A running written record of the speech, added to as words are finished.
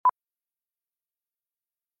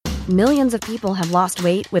Millions of people have lost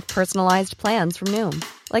weight with personalized plans from Noom.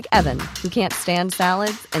 Like Evan, who can't stand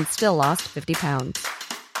salads and still lost 50 pounds.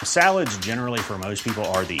 Salads generally for most people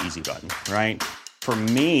are the easy button, right? For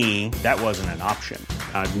me, that wasn't an option.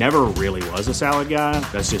 I never really was a salad guy.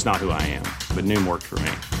 That's just not who I am. But Noom worked for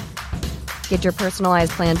me. Get your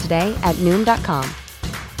personalized plan today at Noom.com.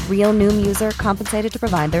 Real Noom user compensated to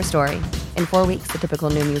provide their story. In 4 weeks, the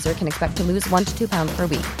typical Noom user can expect to lose 1 to 2 pounds per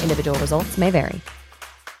week. Individual results may vary.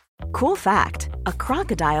 Cool fact, a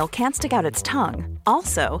crocodile can't stick out its tongue.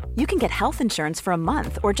 Also, you can get health insurance for a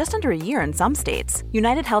month or just under a year in some states.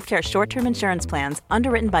 United Healthcare short-term insurance plans,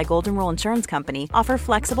 underwritten by Golden Rule Insurance Company, offer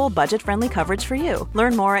flexible, budget-friendly coverage for you.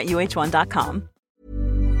 Learn more at uh1.com.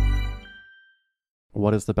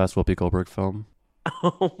 What is the best Whoopi Goldberg film?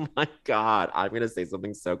 Oh my God, I'm going to say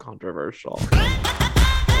something so controversial.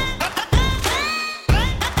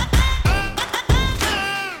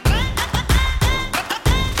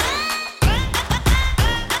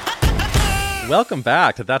 Welcome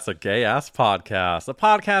back to That's a Gay Ass Podcast, a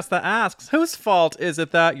podcast that asks, whose fault is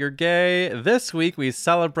it that you're gay? This week, we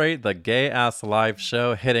celebrate the Gay Ass Live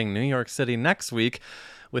show hitting New York City next week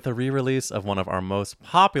with a re-release of one of our most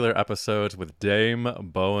popular episodes with Dame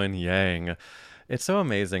Bowen Yang. It's so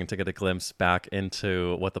amazing to get a glimpse back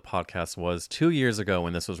into what the podcast was 2 years ago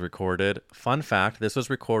when this was recorded. Fun fact, this was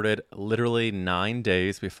recorded literally 9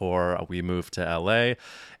 days before we moved to LA.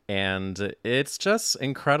 And it's just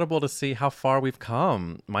incredible to see how far we've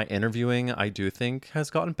come. My interviewing, I do think, has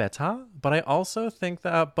gotten better. But I also think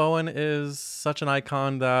that Bowen is such an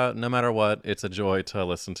icon that no matter what, it's a joy to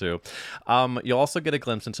listen to. You'll also get a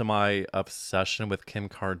glimpse into my obsession with Kim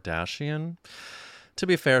Kardashian. To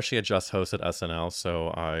be fair, she had just hosted SNL, so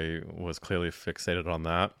I was clearly fixated on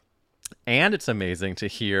that. And it's amazing to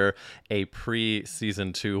hear a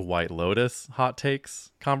pre-season 2 White Lotus hot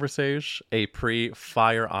takes conversation, a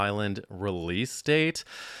pre-Fire Island release date.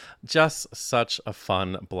 Just such a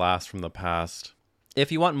fun blast from the past.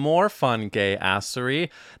 If you want more fun gay assery,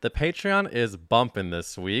 the Patreon is bumping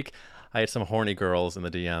this week. I had some horny girls in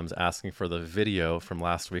the DMs asking for the video from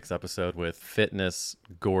last week's episode with fitness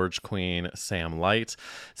gorge queen Sam Light.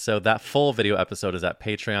 So that full video episode is at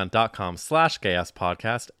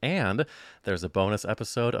patreon.com/gayasspodcast. And there's a bonus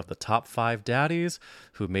episode of the top 5 daddies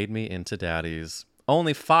who made me into daddies.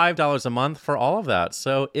 Only $5 a month for all of that.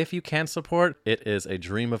 So if you can support, it is a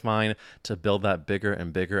dream of mine to build that bigger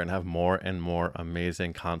and bigger and have more and more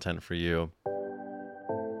amazing content for you.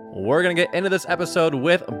 We're going to get into this episode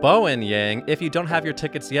with Bowen Yang. If you don't have your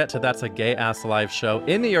tickets yet to That's a Gay Ass Live show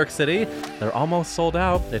in New York City, they're almost sold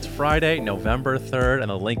out. It's Friday, November 3rd, and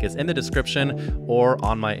the link is in the description or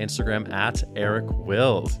on my Instagram at Eric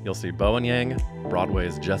Wills. You'll see Bowen Yang,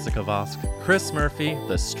 Broadway's Jessica Vosk, Chris Murphy,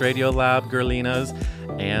 the Stradio Lab Girlinas,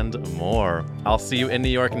 and more. I'll see you in New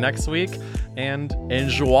York next week, and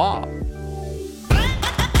enjoy!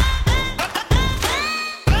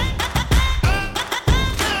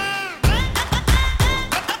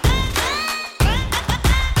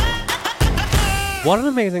 What an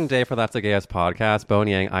amazing day for That's a Gay Ass Podcast. Bowen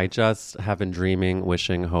Yang, I just have been dreaming,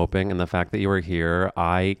 wishing, hoping, and the fact that you are here,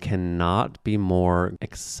 I cannot be more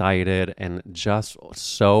excited and just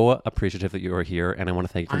so appreciative that you are here. And I want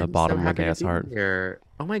to thank you from the bottom of my gay ass heart. Here.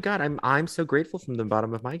 Oh my God, I'm so grateful from the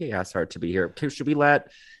bottom of my gay ass heart to be here. Should we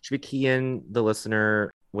key in the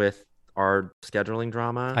listener with our scheduling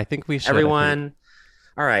drama? I think we should. Everyone.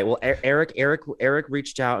 All right. Well, Eric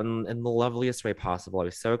reached out in the loveliest way possible. I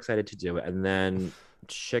was so excited to do it. And then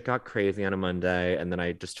shit got crazy on a Monday. And then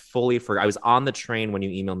I just fully forgot. I was on the train when you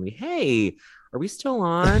emailed me, hey, are we still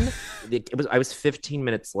on? I was 15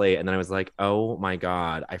 minutes late. And then I was like, oh my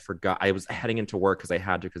God, I forgot. I was heading into work because I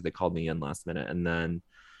had to, because they called me in last minute. And then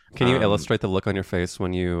can you illustrate the look on your face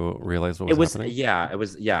when you realized what was happening?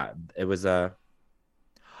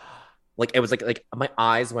 It was like my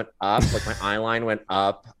eyes went up, like my eye line went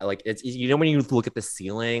up. Like it's, you know, when you look at the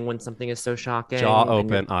ceiling when something is so shocking. Jaw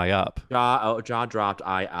open, eye up. Jaw dropped,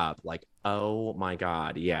 eye up. Like, oh my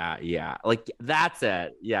God, yeah. Like that's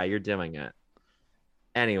it. Yeah, you're doing it.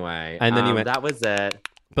 Anyway, and then you went. That was it.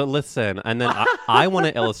 But listen, and then I want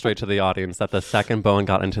to illustrate to the audience that the second Bowen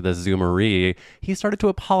got into the Zoomery, he started to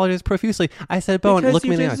apologize profusely. I said, Bowen, look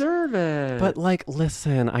me in the eyes. Because you deserve it. But like,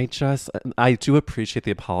 listen, I do appreciate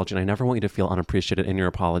the apology, and I never want you to feel unappreciated in your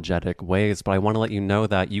apologetic ways, but I want to let you know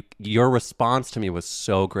that your response to me was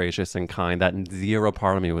so gracious and kind that zero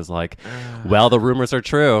part of me was like, well, the rumors are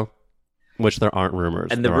true. Which there aren't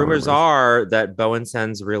rumors. And the rumors are that Bowen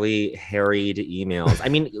sends really harried emails. I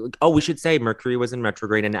mean, we should say Mercury was in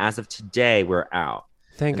retrograde, and as of today, we're out.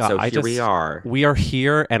 Thank God. So we are. We are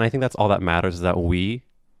here, and I think that's all that matters, is that we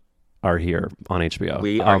are here on HBO.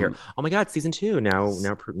 We are here. Oh my God, season 2 now on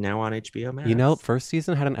HBO Max. You know, first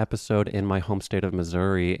season had an episode in my home state of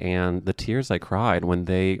Missouri, and the tears I cried when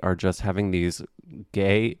they are just having these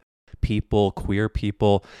gay people, queer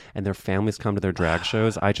people, and their families come to their drag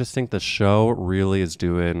shows. I just think the show really is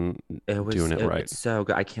doing it right. It's so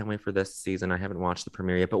good. I can't wait for this season. I haven't watched the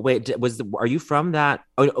premiere yet. But wait, are you from that?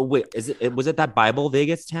 Oh wait, was it that Bible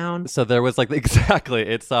Vegas town? So there was exactly.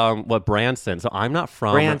 It's Branson. So I'm not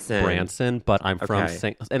from Branson, but I'm from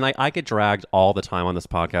St. And I get dragged all the time on this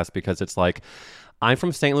podcast because it's like I'm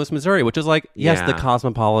from St. Louis, Missouri, which is the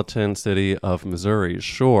cosmopolitan city of Missouri,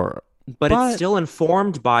 sure. But it's still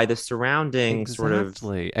informed by the surrounding sort of.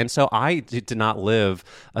 Exactly. And so I did not live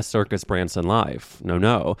a Circus Branson life.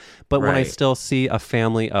 No. But when I still see a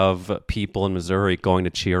family of people in Missouri going to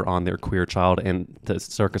cheer on their queer child in the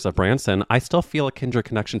Circus of Branson, I still feel a kindred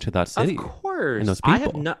connection to that city. Of course. And those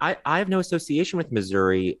people. I have no association with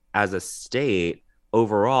Missouri as a state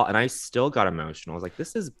overall, and I still got emotional. I was like,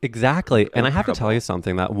 this is exactly incredible. And I have to tell you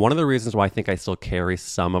something, that one of the reasons why I think I still carry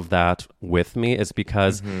some of that with me is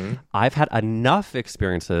because I've had enough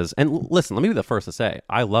experiences. And listen, let me be the first to say,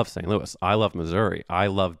 I love St. Louis, I love Missouri, I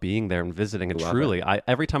love being there and visiting, and truly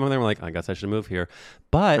every time I'm there I'm like, I guess I should move here.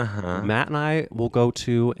 But Matt and I will go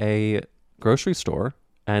to a grocery store,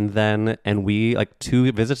 and we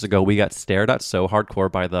 2 visits ago, we got stared at so hardcore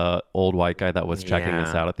by the old white guy that was checking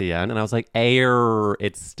us out at the end. And I was like,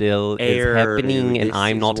 it still is happening, and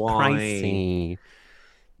I'm not crazy.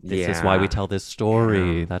 This is why we tell this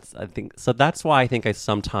story. Yeah. That's why I think I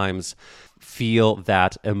sometimes feel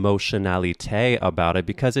that emotionality about it,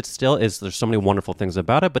 because it still is, there's so many wonderful things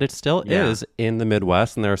about it, but it still is in the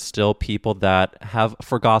Midwest, and there are still people that have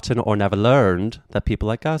forgotten or never learned that people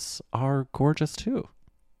like us are gorgeous too.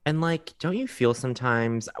 And don't you feel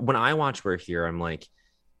sometimes when I watch We're Here, I'm like,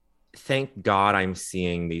 thank God I'm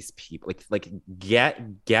seeing these people get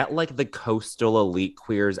the coastal elite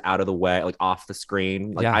queers out of the way, off the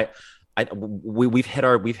screen. We've hit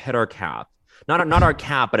our cap. Not our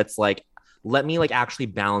cap, but it's let me actually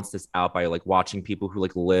balance this out by watching people who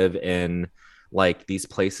live in these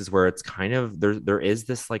places where it's kind of there is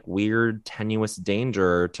this weird tenuous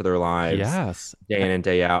danger to their lives day in and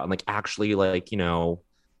day out, and actually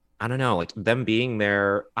I don't know, them being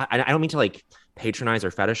there. I don't mean to patronize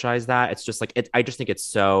or fetishize that. It's just I just think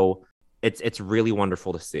it's really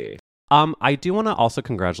wonderful to see. I do want to also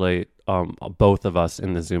congratulate both of us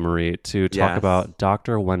in the Zoomery to talk about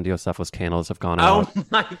Dr. Wendy Osefos candles have gone out. Oh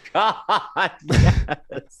my God!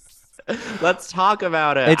 Yes. Let's talk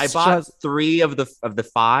about it. I bought 3 of the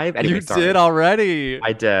 5. Anyway, you did already.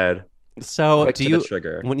 I did. So do you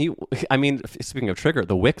trigger speaking of trigger,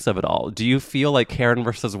 the wicks of it all, do you feel like Karen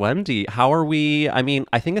versus Wendy? How are we? I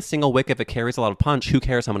think a single wick, if it carries a lot of punch, who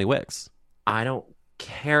cares how many wicks? I don't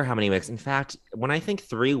care how many wicks. In fact, when I think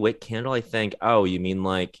 3 wick candle, I think, oh, you mean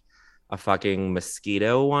a fucking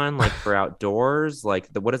mosquito one, for outdoors,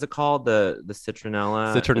 what is it called, the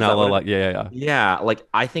citronella? Yeah,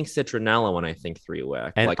 I think citronella when I think 3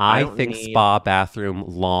 wick, and I think spa bathroom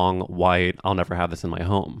long white. I'll never have this in my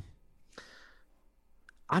home.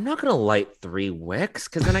 I'm not gonna light 3 wicks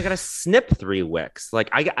because then I gotta snip 3 wicks.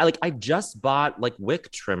 I just bought wick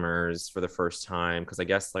trimmers for the first time because I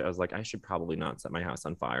guess I was I should probably not set my house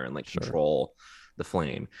on fire and control the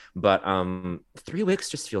flame. But 3 wicks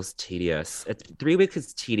just feels tedious. 3 wicks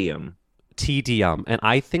is tedium. And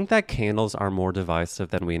I think that candles are more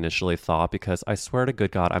divisive than we initially thought, because I swear to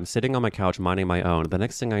good God, I'm sitting on my couch minding my own. The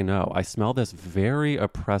next thing I know, I smell this very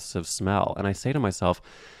oppressive smell, and I say to myself,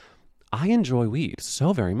 I enjoy weed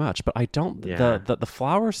so very much, but I don't. The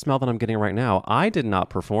flower smell that I'm getting right now, I did not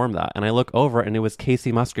perform that. And I look over, and it was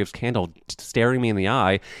Casey Musgrave's candle staring me in the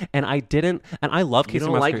eye, and I didn't. And I love Casey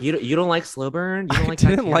Musgrave. You don't like slow burn? You don't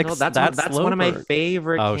like that candle? That's one of my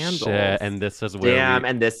favorite candles. Oh shit! And this is where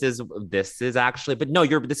and this is actually. But no,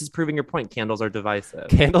 this is proving your point. Candles are divisive.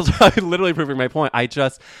 Candles are literally proving my point.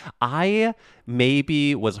 I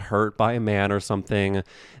maybe was hurt by a man or something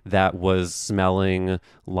that was smelling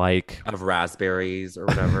of raspberries or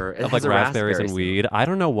whatever. Of raspberries and weed. I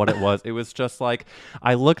don't know what it was. It was just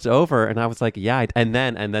I looked over and I was like, yeah. And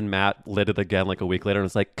then Matt lit it again a week later and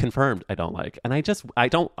was like, confirmed, I don't like. And I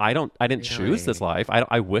didn't choose this life.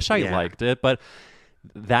 I wish I liked it, but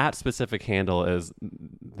that specific handle is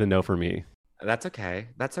the no for me. That's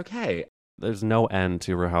okay. There's no end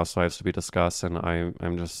to Real Housewives to be discussed, and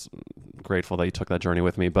I'm just grateful that you took that journey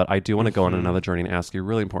with me. But I do want to go on another journey and ask you a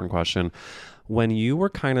really important question. When you were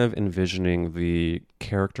kind of envisioning the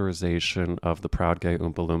characterization of the proud gay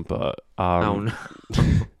Oompa Loompa,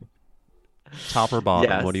 top or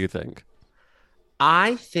bottom, What do you think?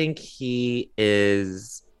 I think he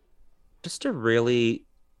is just a really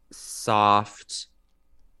soft,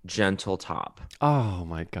 gentle top. Oh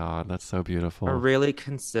my God, that's so A beautiful. really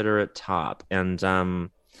considerate top. And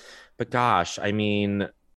but gosh, I mean,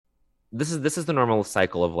 this is the normal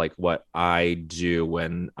cycle of like what I do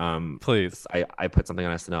when Please. I put something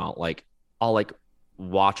on SNL. Like I'll like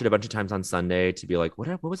watch it a bunch of times on Sunday to be like,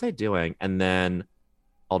 what was I doing? And then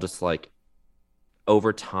I'll just like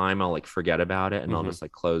over time I'll like forget about it and I'll Hmm. just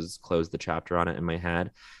like close the chapter on it in my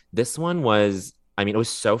head. This one was, I mean, it was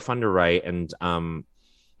so fun to write, and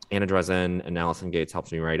Anna Dresden and Allison Gates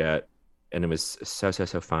helped me write it, and it was so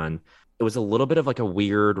fun. It was a little bit of like a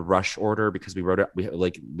weird rush order because we wrote it.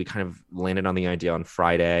 We kind of landed on the idea on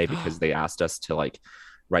Friday because they asked us to like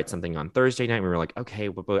write something on Thursday night. We were like, okay,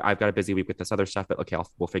 but I've got a busy week with this other stuff, but okay,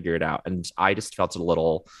 we'll figure it out. And I just felt a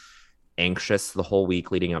little anxious the whole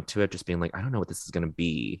week leading up to it, just being like, I don't know what this is gonna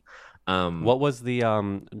be. Um, What was the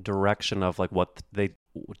direction of like what they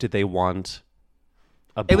did they want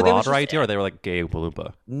a it was broader just idea or they were like gay Oompa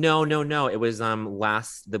Loompa? no. It was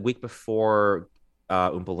the week before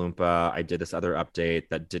Oompa Loompa. I did this other update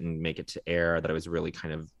that didn't make it to air that I was really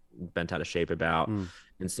kind of bent out of shape about. Mm.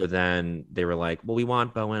 And so then they were like, well, we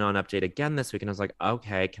want Bowen on update again this week. And I was like,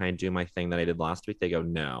 okay, can I do my thing that I did last week? They go,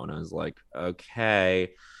 no. And I was like,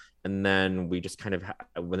 okay. And then we just kind of,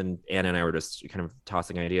 when Anna and I were just kind of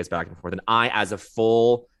tossing ideas back and forth. And I, as a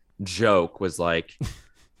full joke, was like,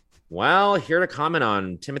 well, here to comment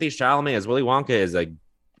on Timothy Chalamet as Willy Wonka is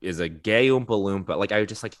a gay Oompa Loompa. Like I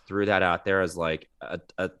just like threw that out there as like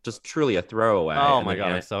a just truly a throwaway. Oh my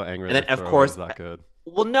God, I'm so angry And then that of Throwaway course, is that good.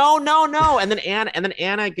 well, no. And then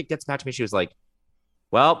Anna gets back to me. She was like,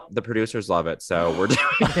 "Well, the producers love it, so we're doing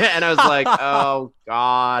it." And I was like, "Oh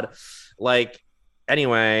God!" Like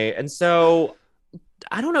anyway, and so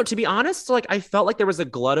I don't know. To be honest, like I felt like there was a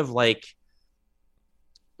glut of like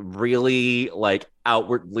really like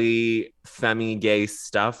outwardly femi gay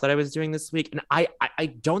stuff that I was doing this week, and I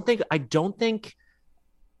don't think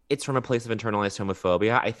it's from a place of internalized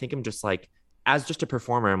homophobia. I think I'm just like, as just a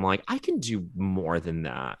performer, I'm like, I can do more than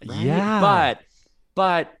that, right? Yeah.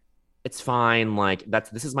 But it's fine. Like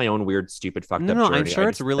this is my own weird, stupid, fucked No, up no, journey. I'm sure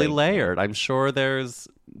it's really layered. I'm sure there's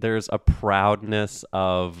a proudness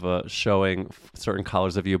of showing certain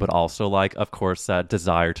colors of you, but also like, of course, that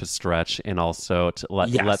desire to stretch and also to let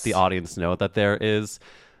the Yes. audience know that there is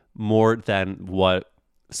more than what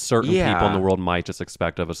certain people in the Yeah. world might just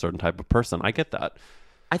expect of a certain type of person. I get that.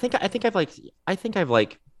 I think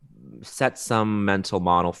I've set some mental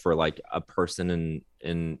model for like a person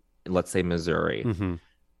in let's say Missouri. Hmm.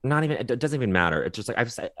 Not even, it doesn't even matter. It's just like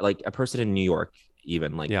I've said, like a person in New York,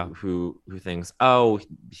 even like Yeah. who thinks, oh,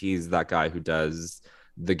 he's that guy who does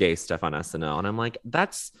the gay stuff on SNL, and I'm like,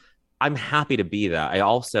 I'm happy to be that. I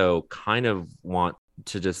also kind of want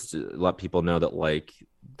to just let people know that like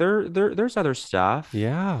there's other stuff.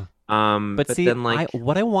 Yeah. But But see, then like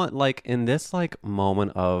what I want like in this like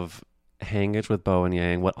moment of hangage with Bo and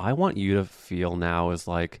Yang, what I want you to feel now is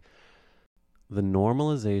like the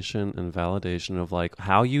normalization and validation of like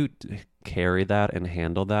how you carry that and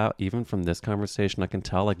handle that. Even from this conversation, I can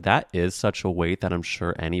tell like that is such a weight that I'm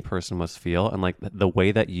sure any person must feel. And like the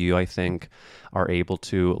way that you, I think, are able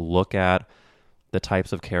to look at the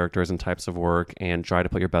types of characters and types of work and try to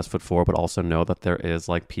put your best foot forward, but also know that there is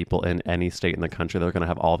like people in any state in the country that are going to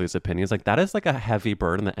have all these opinions. Like that is like a heavy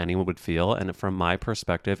burden that anyone would feel. And from my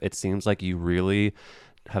perspective, it seems like you really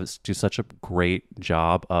do such a great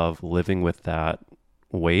job of living with that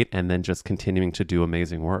weight and then just continuing to do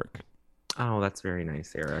amazing work. oh, that's very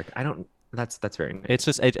nice, Eric. I don't that's very nice. It's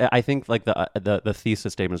just I think like the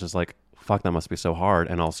thesis statement is just like fuck, that must be so hard,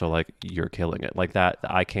 and also like you're killing it like that.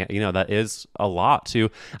 I can't, that is a lot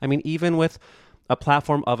to, I mean, even with a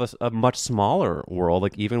platform of a much smaller world,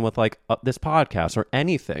 like even with like this podcast or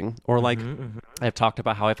anything, or like I've talked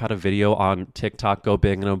about how I've had a video on TikTok go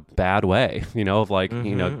big in a bad way, of like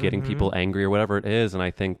getting people angry or whatever it is. And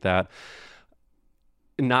I think that,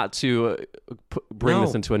 not to bring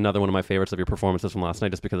this No. into another one of my favorites of your performances from last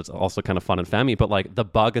night, just because it's also kind of fun and femmy, but like the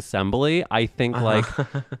bug assembly, I think like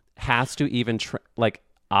has to even like,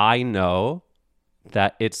 I know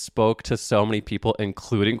that it spoke to so many people,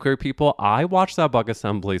 including queer people. I watched that bug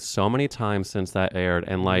assembly so many times since that aired,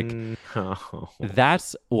 and like No.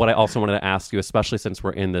 that's what I also wanted to ask you, especially since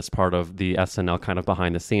we're in this part of the SNL kind of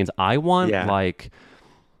behind the scenes. I want Yeah.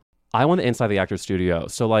 I want the inside the actor's studio.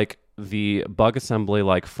 So like the bug assembly,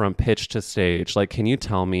 like from pitch to stage, like can you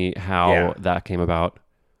tell me how Yeah. that came about?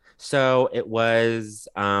 So it was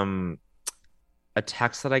a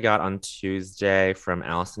text that I got on Tuesday from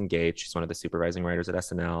Allison Gage. She's one of the supervising writers at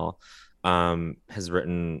SNL. Has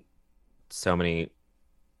written so many,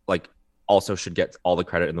 like also should get all the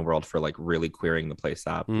credit in the world for like really queering the place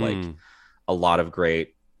up. Like a lot of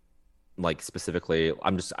great, like specifically,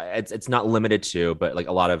 it's not limited to, but like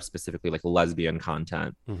a lot of specifically like lesbian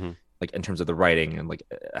content, like in terms of the writing, and like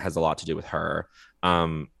it has a lot to do with her.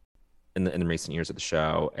 In the recent years of the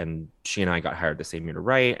show, and she and I got hired the same year to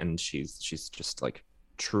write, and she's just like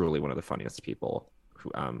truly one of the funniest people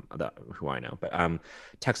who I know. But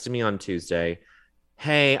texted me on Tuesday,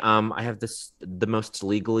 hey, I have the most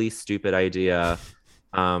legally stupid idea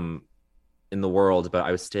in the world, but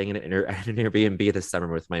I was staying in an Airbnb this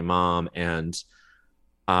summer with my mom, and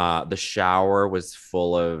the shower was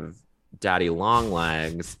full of daddy long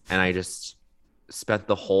legs, and I just spent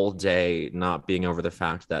the whole day not being over the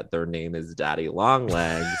fact that their name is Daddy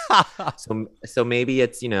Longlegs. so maybe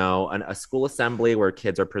it's, you know, a school assembly where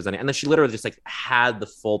kids are presenting, and then she literally just like had the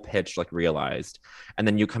full pitch like realized, and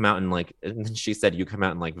then you come out and like, and then she said you come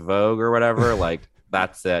out in like Vogue or whatever, like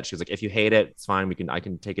that's it. She was like, if you hate it, it's fine, I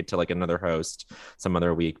can take it to like another host some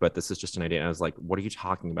other week, but this is just an idea. And I was like, what are you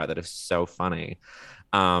talking about? That is so funny.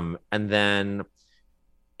 And then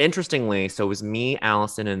interestingly, so it was me,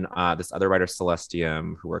 Allison, and this other writer,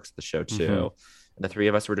 Celestium, who works at the show too. And the three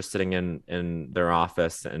of us were just sitting in their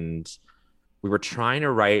office, and we were trying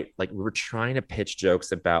to pitch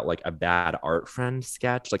jokes about like a Bad Art Friend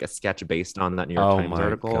sketch, like a sketch based on that New York Times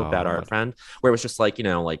article, Bad Art Friend, where it was just like,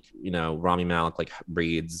 Rami Malek like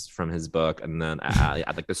reads from his book, and then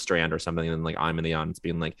at like the Strand or something, and then like I'm in the audience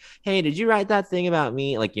being like, hey, did you write that thing about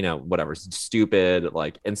me? Like, whatever, stupid,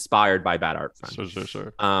 like inspired by Bad Art Friend.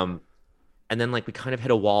 Sure. And then like we kind of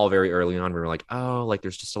hit a wall very early on. We were like, oh, like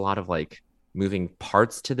there's just a lot of like moving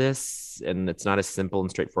parts to this, and it's not as simple and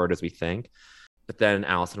straightforward as we think. But then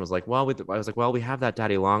Allison was like, I was like, well, we have that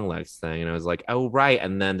Daddy Longlegs thing. And I was like, oh, right.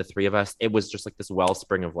 And then the three of us, it was just like this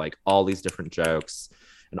wellspring of like all these different jokes.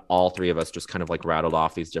 And all three of us just kind of like rattled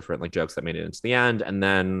off these different like jokes that made it into the end. And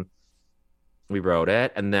then we wrote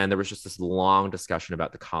it. And then there was just this long discussion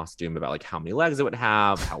about the costume, about like how many legs it would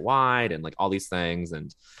have, how wide, and like all these things.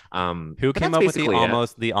 And who came up with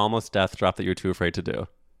the almost death drop that you're too afraid to do?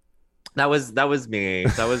 That was me.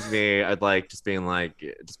 That was me. I'd like just being like,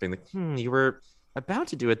 you were about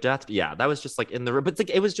to do a death. Yeah, that was just like in the, but like,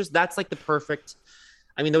 it was just, that's like the perfect,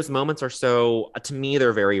 I mean, those moments are so, to me,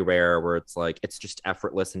 they're very rare, where it's like, it's just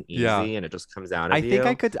effortless and easy, and it just comes out of you.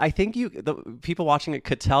 I think the people watching it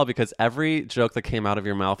could tell, because every joke that came out of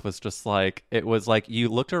your mouth was just like, it was like, I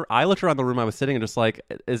looked around the room I was sitting and just like,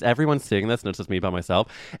 is everyone seeing this? And it's just me by myself.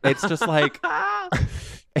 It's just like,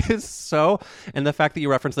 it's so, and the fact that you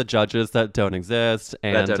reference the judges that don't exist,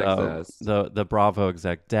 and the Bravo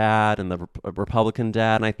exec dad and the Republican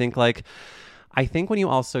dad, and I think when you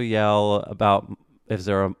also yell about, is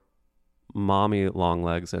there a mommy long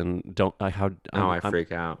legs, and I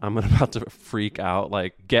freak out. I'm about to freak out.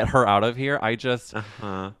 Like, get her out of here. I just,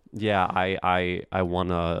 I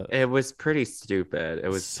wanna. It was pretty stupid. It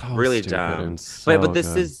was so really dumb. But this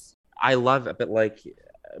good. is, I love it. But like,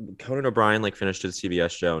 Conan O'Brien like finished his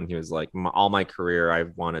CBS show, and he was like, all my career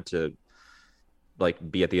I've wanted to like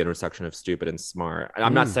be at the intersection of stupid and smart.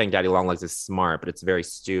 I'm not saying Daddy Longlegs is smart, but it's very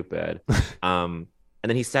stupid. And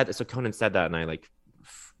then he said, so Conan said that, and I like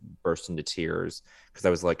burst into tears, because I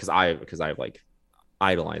was like, because I like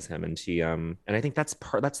idolize him, and he and I think that's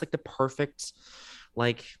like the perfect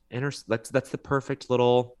like that's the perfect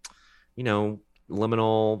little,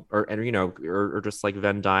 liminal or just like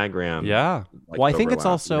Venn diagram. Yeah. Like, well, I think it's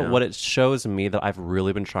also what it shows me that I've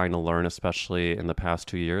really been trying to learn, especially in the past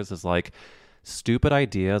 2 years, is like stupid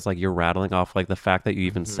ideas. Like, you're rattling off like the fact that you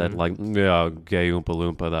even said like, yeah, gay Oompa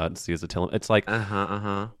Loompa that sees a till. It's like,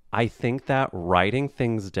 I think that writing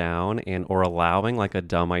things down or allowing like a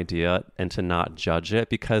dumb idea and to not judge it,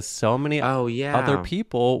 because so many other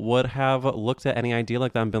people would have looked at any idea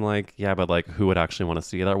like that and been like, yeah, but like, who would actually want to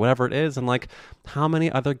see that, or whatever it is. And like, how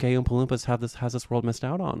many other gay Oompa Loompas has this world missed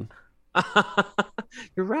out on?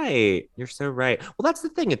 You're right. You're so right. Well, that's the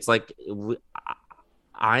thing. It's like,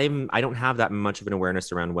 I don't have that much of an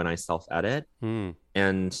awareness around when I self-edit.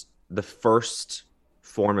 And the first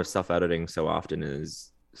form of self-editing so often is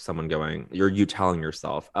someone going, you telling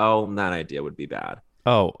yourself, oh, that idea would be bad.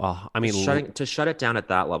 I mean, to shut it down at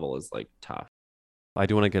that level is like tough. I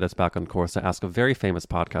do want to get us back on course to ask a very famous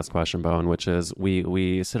podcast question, Bowen, which is,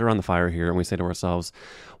 we sit around the fire here and we say to ourselves,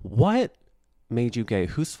 what made you gay?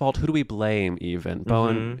 Whose fault? Who do we blame even?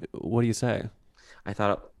 Bowen, what do you say? I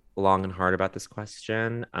thought long and hard about this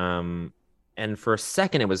question. And for a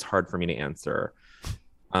second, it was hard for me to answer.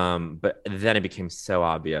 But then it became so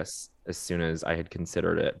obvious as soon as I had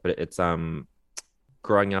considered it. But it's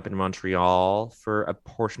growing up in Montreal for a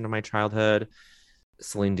portion of my childhood,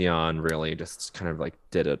 Celine Dion really just kind of like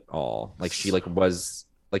did it all. Like she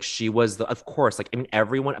was the, of course, like I mean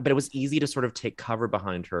everyone, but it was easy to sort of take cover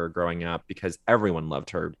behind her growing up because everyone loved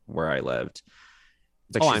her where I lived.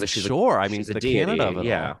 It's like Oh, I'm sure. I mean, she's a the Canada of deity. it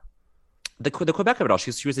Yeah. all. The Quebec of it all.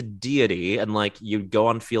 She was a deity, and like you'd go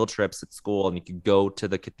on field trips at school, and you could go to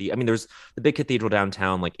the cathedral. I mean, there's the big cathedral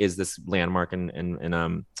downtown. Like, is this landmark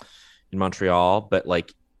in Montreal? But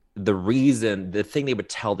like the thing they would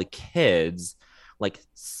tell the kids, like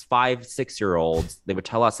 5, 6 year olds, they would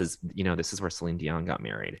tell us is, this is where Celine Dion got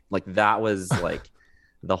married. Like that was like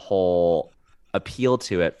the whole appeal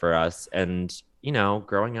to it for us, and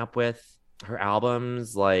growing up with her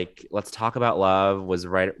albums like Let's Talk About Love was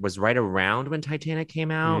right around when Titanic came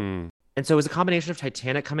out. Mm. And so it was a combination of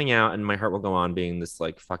Titanic coming out and My Heart Will Go On being this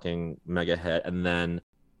like fucking mega hit, and then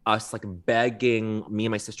us like me and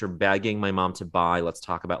my sister begging my mom to buy Let's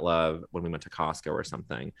Talk About Love when we went to Costco or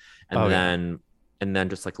something. And Oh, yeah. then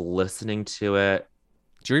just like listening to it.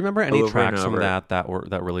 Do you remember any Over and tracks from over.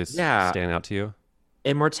 that really Yeah. stand out to you?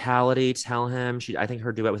 Immortality, Tell Him. I think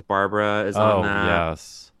her duet with Barbara is Oh, on that.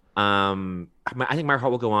 yes. I think My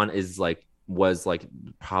Heart Will Go On was like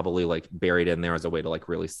probably like buried in there as a way to like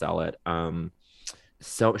really sell it.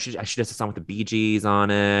 So she does a song with the Bee Gees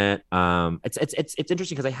on it. It's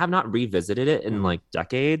interesting because I have not revisited it in like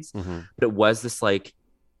decades, but it was this like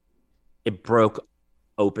it broke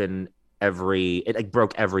every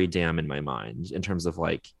dam in my mind in terms of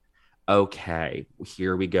like, okay,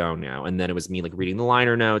 here we go now. And then it was me like reading the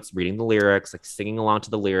liner notes, reading the lyrics, like singing along to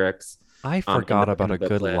the lyrics. I forgot about in a the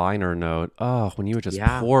good booklet. liner note. Oh, when you would just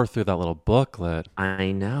pour through that little booklet.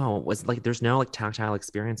 I know. It was like there's no like tactile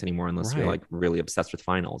experience anymore unless you're Right. like really obsessed with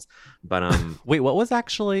finals. But Wait, what was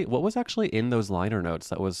actually in those liner notes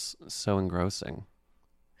that was so engrossing?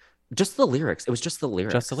 just the lyrics. It was just the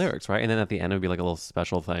lyrics. Just the lyrics, right? And then at the end it would be like a little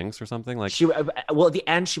special thanks or something. Like Well, at the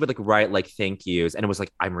end she would like write like thank yous, and it was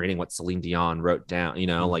like I'm reading what Celine Dion wrote down.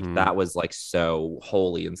 Like that was like so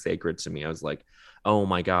holy and sacred to me. I was like, oh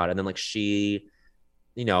my god. And then like she,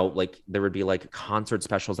 like there would be like concert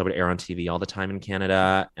specials that would air on TV all the time in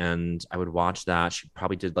Canada, and I would watch that. She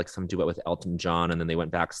probably did like some duet with Elton John, and then they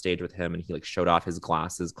went backstage with him, and he like showed off his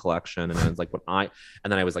glasses collection. And I was like,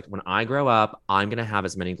 when I grow up, I'm gonna have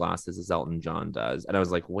as many glasses as Elton John does. And I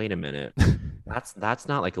was like, wait a minute, that's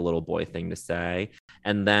not like a little boy thing to say.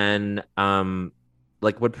 And then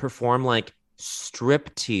like would perform like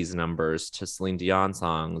striptease numbers to Celine Dion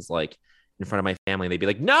songs like in front of my family. They'd be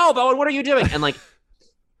like, no, Bowen, what are you doing? And like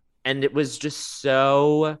and it was just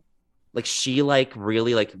so like she like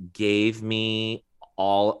really like gave me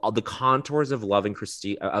all the contours of loving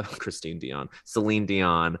Christine Dion, Celine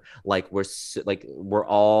Dion. Like we're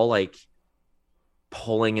all like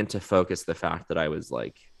pulling into focus the fact that I was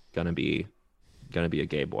like gonna be a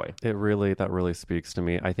gay boy. that really speaks to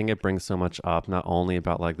me. I think it brings so much up, not only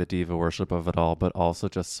about like the diva worship of it all, but also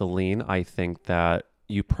just Celine. I think that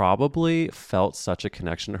you probably felt such a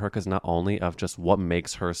connection to her because not only of just what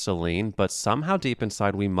makes her Celine, but somehow deep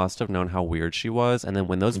inside we must have known how weird she was. And then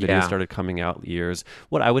when those videos started coming out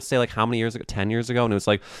what I would say like how many years ago, 10 years ago, and it was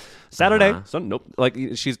like Saturday, so nope, like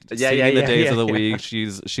she's singing the days of the week.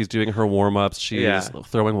 She's doing her warm-ups. She's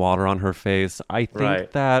throwing water on her face. I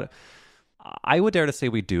think that I would dare to say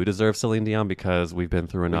we do deserve Celine Dion because we've been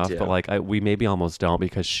through enough, but like we maybe almost don't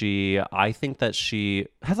because I think that she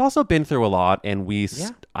has also been through a lot, and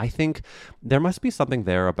I think there must be something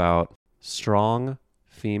there about strong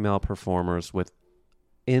female performers with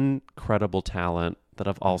incredible talent that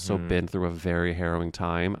have also been through a very harrowing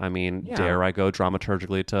time. I mean, dare I go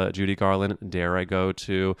dramaturgically to Judy Garland? Dare I go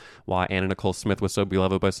to why Anna Nicole Smith was so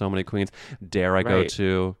beloved by so many queens? Dare I go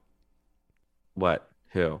to what?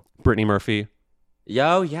 Who? Brittany Murphy.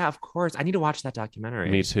 Yo, yeah, of course. I need to watch that documentary.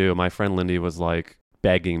 Me too. My friend Lindy was like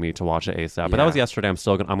begging me to watch it ASAP. But that was yesterday. I'm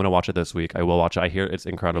gonna watch it this week. I will watch it. I hear it's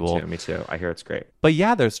incredible. Me too. I hear it's great. But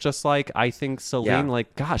yeah, there's just like I think Celine,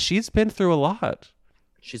 like, gosh, she's been through a lot.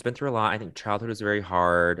 She's been through a lot. I think childhood was very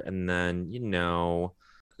hard. And then,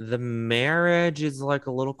 the marriage is like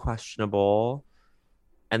a little questionable.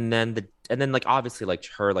 And then like obviously like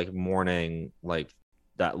her like mourning like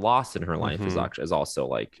that loss in her life is also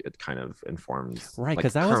like it kind of informs right,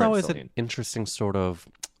 because like, that was always Celine. an interesting sort of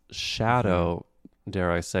shadow,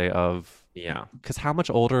 dare I say, of because how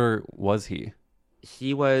much older was he?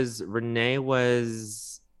 Renee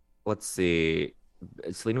was, let's see,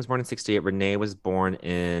 Celine was born in 68, Renee was born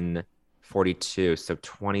in 42, so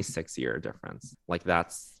 26-year difference. Like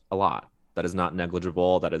that's a lot. That is not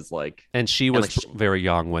negligible. That is like, and she was very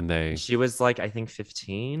young when she was like I think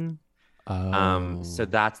 15. So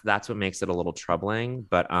that's what makes it a little troubling.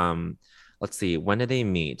 But let's see, when did they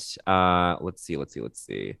meet? Let's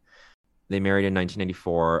see. They married in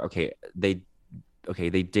 1994. Okay, they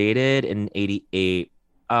dated in 88.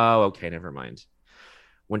 Oh, okay, never mind.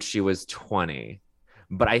 When she was 20.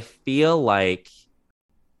 But I feel like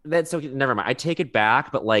that's okay, never mind. I take it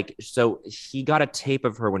back, but like, so he got a tape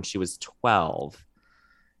of her when she was 12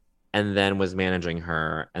 and then was managing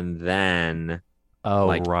her. And then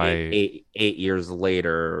like right. eight years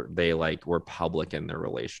later, they like were public in their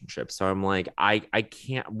relationship. So I'm like, I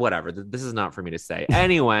can't, whatever. This is not for me to say.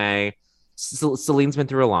 Anyway, Celine's been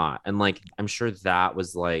through a lot. And like, I'm sure that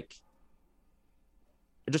was like,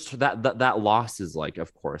 just that loss is like,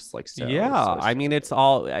 of course, like I mean, it's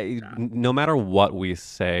all no matter what we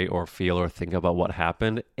say or feel or think about what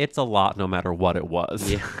happened, it's a lot no matter what it was.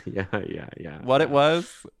 Yeah. What it was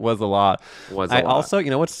a lot. Was a lot. Also, you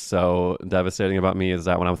know what's so devastating about me is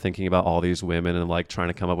that when I'm thinking about all these women and like trying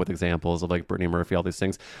to come up with examples of like Brittany Murphy, all these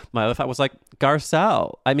things, my other thought was like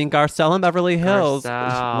Garcelle. I mean, Garcelle in Beverly Hills,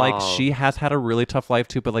 like she has had a really tough life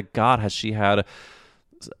too, but like God, has she had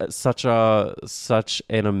such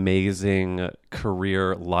an amazing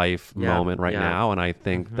career life moment right now, and I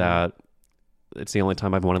think that it's the only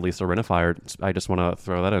time I've wanted Lisa Rinna fired. I just want to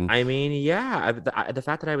throw that in. I mean, the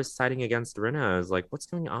fact that I was siding against Rinna, I was like, what's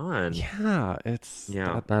going on? Yeah,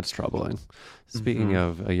 that's troubling. Speaking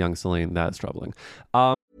of a young Céline, that's troubling.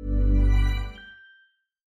 A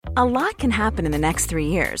lot can happen in the next 3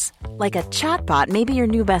 years. Like a chatbot may be your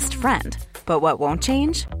new best friend. But what won't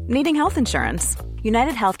change? Needing health insurance.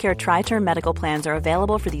 United Healthcare Tri-Term Medical Plans are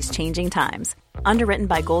available for these changing times. Underwritten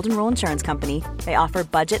by Golden Rule Insurance Company, they offer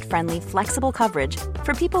budget-friendly, flexible coverage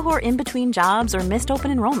for people who are in between jobs or missed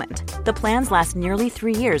open enrollment. The plans last nearly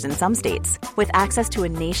 3 years in some states, with access to a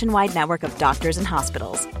nationwide network of doctors and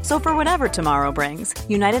hospitals. So for whatever tomorrow brings,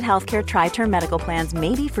 United Healthcare Tri-Term Medical Plans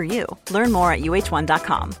may be for you. Learn more at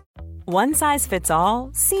uh1.com. One size fits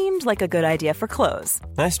all seemed like a good idea for clothes.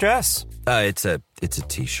 Nice dress. It's a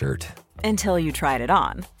t-shirt. Until you tried it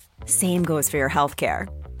on. Same goes for your healthcare.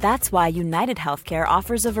 That's why United Healthcare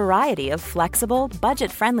offers a variety of flexible,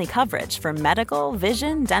 budget-friendly coverage for medical,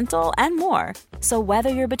 vision, dental, and more. So whether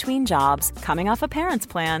you're between jobs, coming off a parent's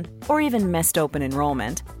plan, or even missed open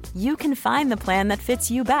enrollment, you can find the plan that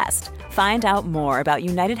fits you best. Find out more about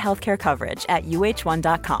United Healthcare coverage at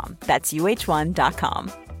uh1.com. That's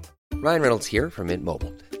uh1.com. Ryan Reynolds here from Mint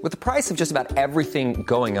Mobile. With the price of just about everything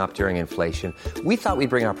going up during inflation, we thought we'd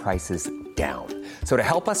bring our prices down. So to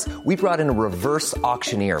help us, we brought in a reverse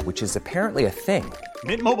auctioneer, which is apparently a thing.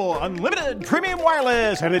 Mint Mobile Unlimited Premium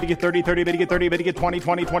Wireless. How to get 30, 30, bit to get 30, bit to get 20,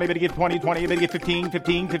 20, 20, bit to get 20, 20, bit to get 15,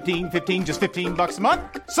 15, 15, 15, just $15 a month?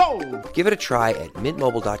 Sold! Give it a try at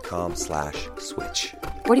mintmobile.com/switch.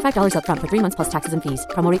 $45 up front for 3 months plus taxes and fees.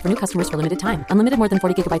 Promo rate for new customers for limited time. Unlimited more than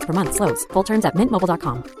 40 gigabytes per month. Slows full terms at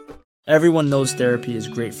mintmobile.com. Everyone knows therapy is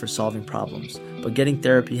great for solving problems, but getting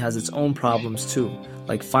therapy has its own problems too,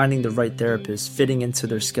 like finding the right therapist, fitting into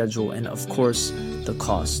their schedule, and of course, the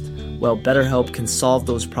cost. Well, BetterHelp can solve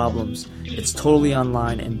those problems. It's totally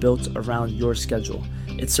online and built around your schedule.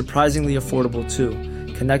 It's surprisingly affordable too.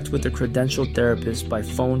 Connect with a credentialed therapist by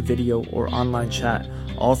phone, video, or online chat,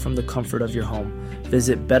 all from the comfort of your home.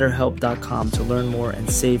 Visit BetterHelp.com to learn more and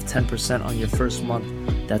save 10% on your first month.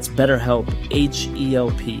 That's BetterHelp,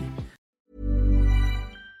 H-E-L-P.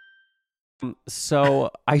 So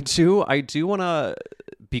I do want to,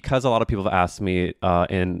 because a lot of people have asked me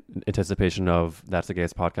in anticipation of That's the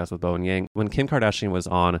Gayest Podcast with Bowen Yang, when Kim Kardashian was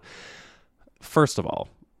on, first of all,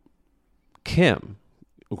 Kim,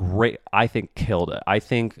 great, I think killed it. I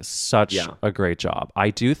think such a great job. I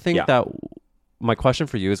do think that my question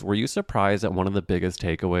for you is, were you surprised that one of the biggest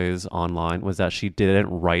takeaways online was that she didn't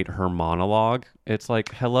write her monologue? It's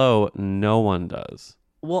like, hello, no one does.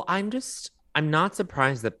 Well, I'm not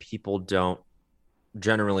surprised that people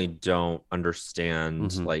generally don't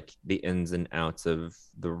understand like the ins and outs of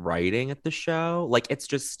the writing at the show. Like it's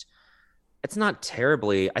not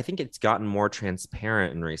terribly, I think it's gotten more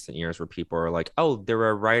transparent in recent years where people are like, oh, there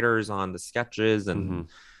are writers on the sketches and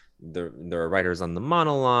there are writers on the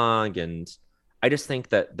monologue. And I just think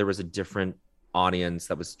that there was a different audience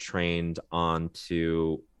that was trained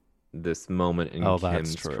onto this moment in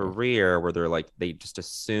Kim's career where they're like, they just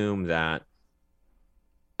assume that,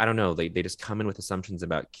 I don't know, they just come in with assumptions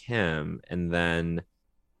about Kim, and then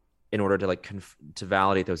in order to like to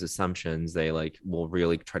validate those assumptions, they like will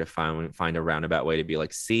really try to find a roundabout way to be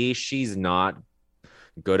like, see, she's not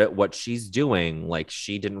good at what she's doing, like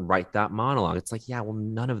she didn't write that monologue. It's like, yeah, well,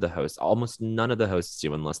 almost none of the hosts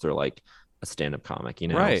do, unless they're like a stand-up comic, you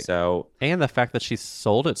know? Right. So, and the fact that she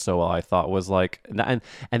sold it so well, I thought was like, and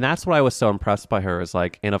that's what I was so impressed by her is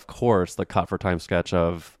like, and of course the Cut for Time sketch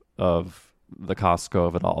of the Costco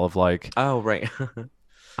of it all. Of like, Oh, right.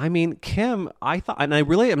 I mean, Kim, I thought, and I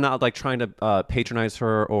really am not like trying to patronize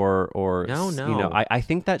her or No, you know, no. I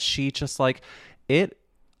think that she just like it.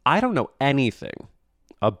 I don't know anything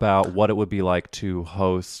about what it would be like to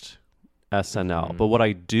host SNL, but what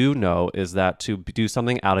I do know is that to do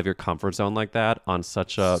something out of your comfort zone like that on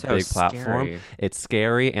such a So big platform, scary. it's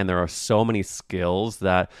scary, and there are so many skills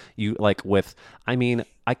that you like with. I mean,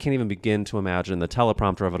 I can't even begin to imagine the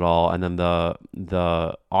teleprompter of it all, and then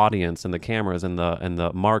the audience and the cameras and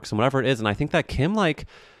the marks and whatever it is. And I think that Kim like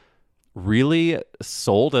really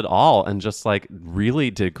sold it all and just like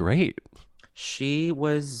really did great. She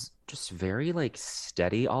was just very like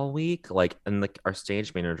steady all week. Like, and like our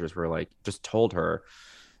stage managers were like, just told her,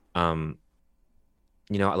 um,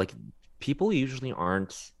 like people usually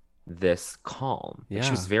aren't this calm. Like, she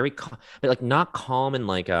Yeah. was very calm, but like not calm in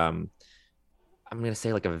like I'm gonna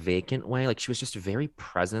say like a vacant way. Like she was just very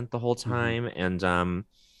present the whole time. And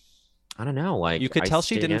I don't know, like You could I tell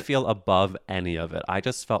she didn't stand feel above any of it. I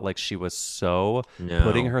just felt like she was so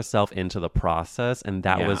putting no. herself into the process, and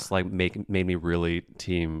that Yeah. was like made me really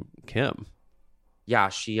team Kim. Yeah,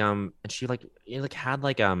 she and she like had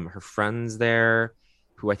like her friends there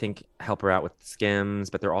who I think help her out with Skims,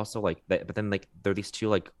 but they're also like but then like they're these two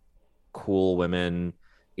like cool women,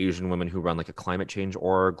 Asian women who run like a climate change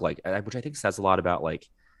org, like which I think says a lot about like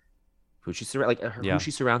who Yeah.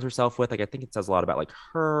 she surrounds herself with. Like I think it says a lot about like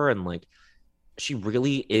her, and like she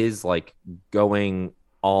really is like going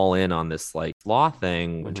all in on this like law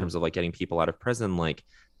thing in terms of like getting people out of prison. Like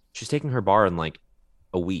she's taking her bar in like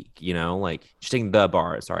a week, like she's taking the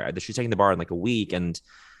bar. Sorry, she's taking the bar in like a week, and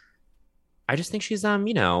I just think she's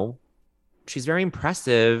she's very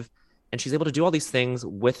impressive, and she's able to do all these things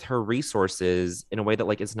with her resources in a way that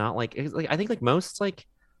like it's not like it's like I think like most like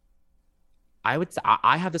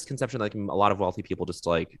I have this conception like a lot of wealthy people just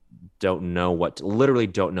like literally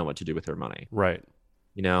don't know what to do with their money, Right.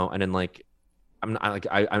 and then like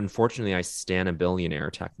I unfortunately I stan a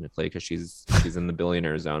billionaire technically because she's in the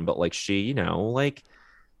billionaire zone, but like she like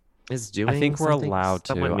is doing I think we're something allowed to.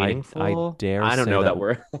 somewhat meaningful. I dare I don't say know that that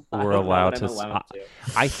we're I we're don't know allowed what I'm to. allowed to.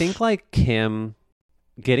 I think like Kim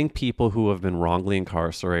getting people who have been wrongly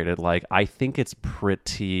incarcerated, like I think it's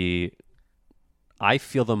pretty. I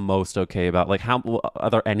feel the most okay about like how are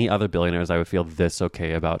there any other billionaires I would feel this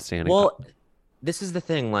okay about standing up? Well, this is the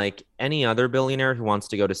thing. Like any other billionaire who wants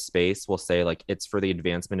to go to space will say like it's for the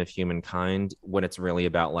advancement of humankind when it's really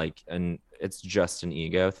about like it's just an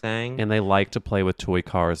ego thing. And they like to play with toy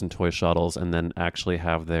cars and toy shuttles and then actually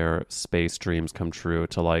have their space dreams come true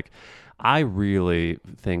to like, I really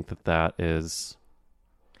think that is.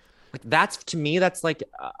 Like that's to me, that's like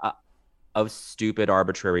a stupid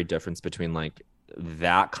arbitrary difference between like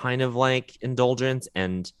that kind of like indulgence.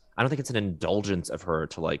 And I don't think it's an indulgence of her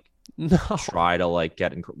to like No. try to like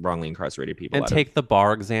get wrongly incarcerated people And take the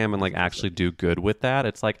bar exam and like actually do good with that.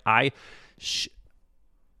 It's like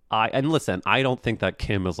and listen, I don't think that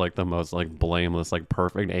Kim is like the most like blameless, like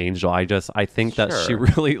perfect angel. I think that she Sure.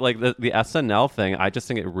 really like the SNL thing. I just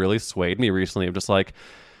think it really swayed me recently. I'm just like,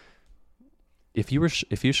 if you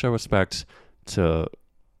show respect to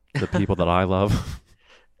the people that I love,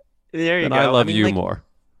 There you then go. I love mean, you like, more.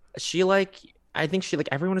 She like I think she like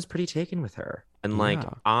everyone was pretty taken with her, and like Yeah.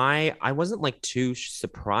 I wasn't like too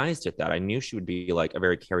surprised at that. I knew she would be like a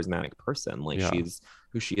very charismatic person, like Yeah. she's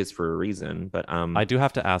who she is for a reason. But I do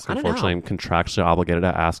have to ask. I don't Unfortunately, know. I'm contractually obligated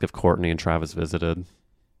to ask if Courtney and Travis visited.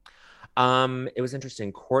 It was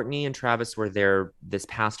interesting. Courtney and Travis were there this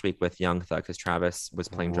past week with Young Thug because Travis was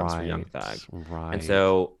playing drums for Young Thug. Right.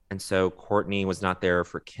 And so Courtney was not there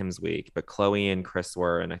for Kim's week, but Chloe and Chris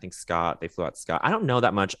were, and I think Scott, they flew out Scott. I don't know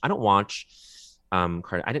that much. I don't watch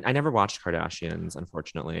I never watched Kardashians,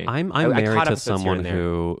 unfortunately. I'm I married caught to episodes here someone and there.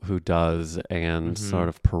 who does and Mhm. sort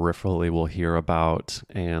of peripherally will hear about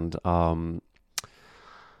and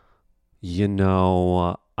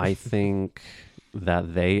I think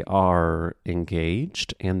that they are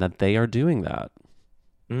engaged and that they are doing that.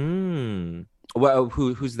 Well,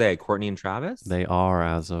 who's they? Courtney and Travis? They are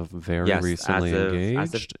as of very Yes, recently as of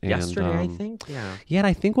engaged. yesterday, I and think. Yeah. yeah, and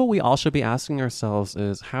I think what we all should be asking ourselves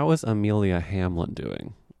is how is Amelia Hamlin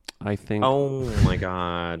doing? I think Oh my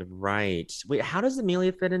God! Right. Wait, how does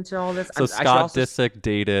Amelia fit into all this? so. I should Scott also- Disick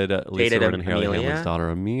dated Lisa Dated Rinna and Haley Amelia? Hamlin's daughter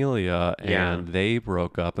Amelia, Yeah. and they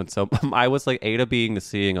broke up. And so I was like A to being the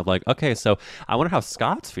seeing of like, okay, so I wonder how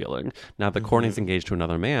Scott's feeling now that Courtney's engaged to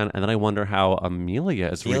another man, and then I wonder how Amelia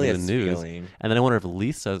is reading Amelia's the news, feeling. and then I wonder if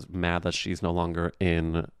Lisa's mad that she's no longer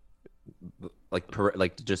in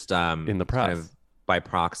just in the press. kind of by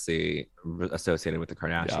proxy associated with the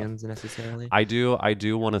Kardashians necessarily. I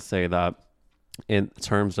do want to say that in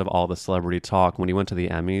terms of all the celebrity talk, when you went to the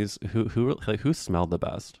Emmys, who smelled the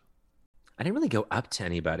best? I didn't really go up to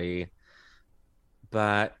anybody,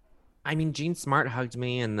 but I mean, Jean Smart hugged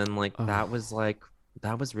me, and then that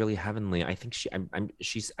was really heavenly. I think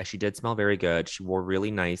she did smell very good. She wore really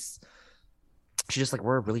nice. She just like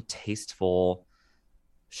wore a really tasteful,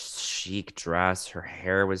 chic dress. Her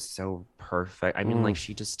hair was so perfect. I mean, like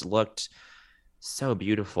she just looked so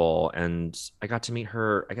beautiful. And I got to meet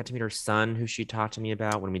her. I got to meet her son, who she talked to me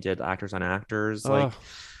about when we did Actors on Actors,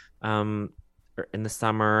 in the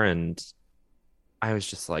summer. And I was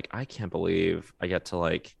just like, I can't believe I get to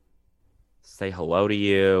like say hello to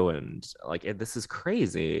you, and like this is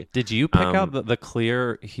crazy. Did you pick out the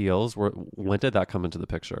clear heels? When did that come into the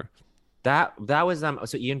picture? That was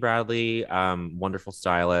so Ian Bradley, wonderful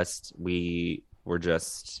stylist. We were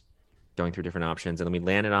just going through different options, and then we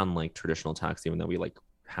landed on like traditional tux, even though we like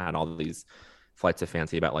had all these flights of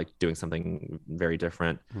fancy about like doing something very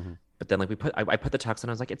different. But then like I put the tux on.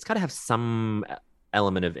 I was like, it's got to have some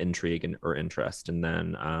element of intrigue or interest. And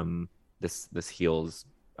then this heels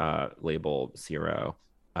label Zero,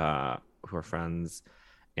 who are friends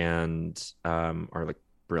and are like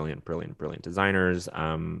brilliant designers,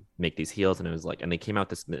 make these heels. And it was like, and they came out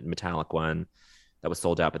this metallic one that was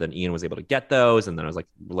sold out, but then Ian was able to get those, and then I was like,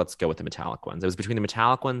 well, let's go with the metallic ones. It was between the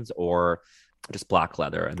metallic ones or just black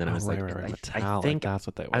leather. And then I was right. I think that's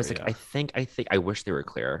what they were. I was like, I think I wish they were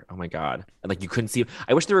clear. Oh my god. And like you couldn't see,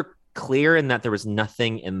 I wish they were clear in that there was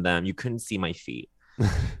nothing in them. You couldn't see my feet.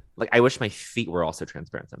 Like I wish my feet were also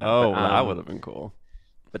transparent somehow. Oh, that would have been cool.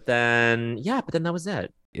 But then that was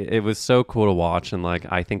it. It was so cool to watch, and like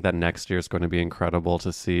I think that next year is going to be incredible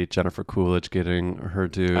to see Jennifer Coolidge getting her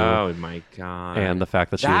due. Oh my god! And the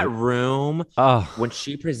fact that room, when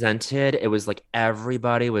she presented, it was like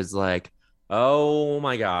everybody was like, "Oh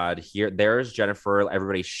my god, there's Jennifer."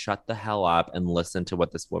 Everybody shut the hell up and listen to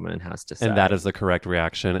what this woman has to say. And that is the correct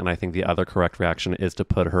reaction. And I think the other correct reaction is to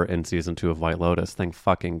put her in season 2 of White Lotus. Thank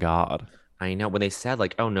fucking god. I know when they said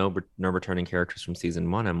like, "Oh no returning characters from season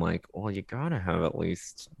 1," I'm like, well, you gotta have at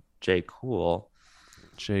least J. Cool,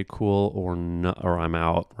 or no, or I'm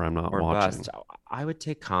out, or I'm not or watching. Bust. I would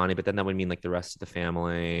take Connie, but then that would mean like the rest of the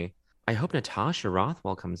family. I hope Natasha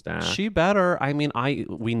Rothwell comes back. She better. I mean,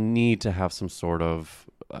 we need to have some sort of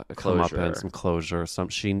closure. Some closure.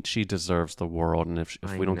 She deserves the world, and if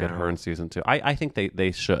we don't get her in season 2, I think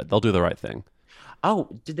they should. They'll do the right thing. Oh,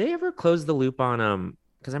 did they ever close the loop on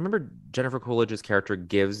because I remember Jennifer Coolidge's character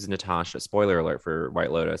gives Natasha, spoiler alert for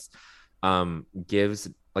White Lotus, gives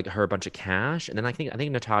like her a bunch of cash, and then I think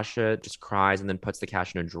Natasha just cries and then puts the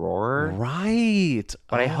cash in a drawer. Right.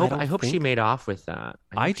 But I hope she made off with that.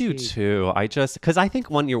 I do too. I just because I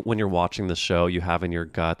think when you're watching the show, you have in your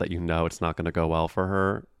gut that you know it's not going to go well for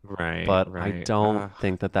her. Right. But I don't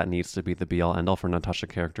think that needs to be the be all end all for Natasha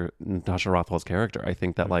Rothwell's character. I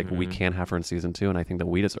think that like we can have her in season 2, and I think that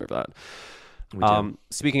we deserve that.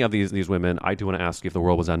 Speaking of these women, I do want to ask you, if the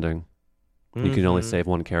world was ending, you can only save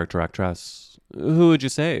one character actress, who would you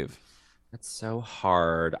save? That's so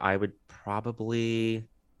hard. I would probably.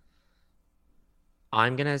 I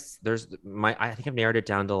think I've narrowed it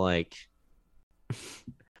down to like. I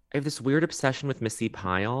have this weird obsession with Missy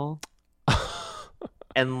Pyle,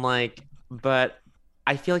 and like, but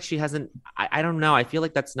I feel like she hasn't. I don't know. I feel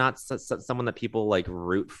like that's not someone that people like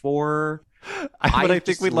root for. I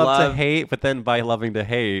think we love to hate, but then by loving to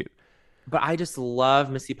hate. But I just love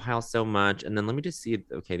Missy Pyle so much. And then let me just see.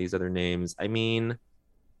 Okay, these other names. I mean,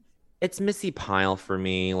 it's Missy Pyle for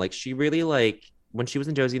me. Like she really like when she was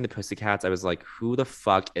in Josie and the Pussycats. I was like, who the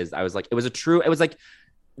fuck is? I was like, it was like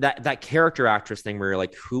that character actress thing where you're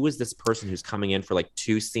like, who is this person who's coming in for like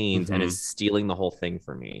 2 scenes and is stealing the whole thing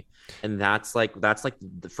for me? And that's like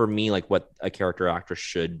for me like what a character actress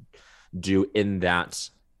should do in that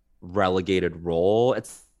relegated role.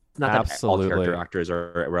 It's not that all character actors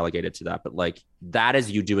are relegated to that, but like that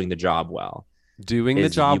is you doing the job well.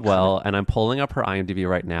 And I'm pulling up her IMDb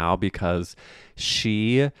right now because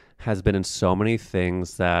she has been in so many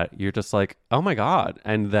things that you're just like, oh my god.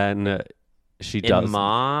 And then she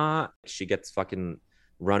gets fucking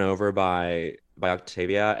run over by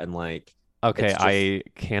Octavia, and like, okay,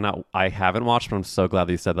 I haven't watched, but I'm so glad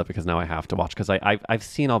that you said that because now I have to watch, because I've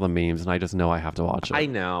seen all the memes and I just know I have to watch it. I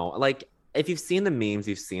know, like if you've seen the memes,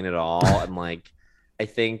 you've seen it all. And like I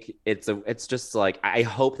think it's just like, I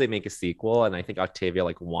hope they make a sequel, and I think Octavia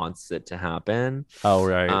like wants it to happen. Oh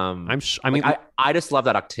right. I just love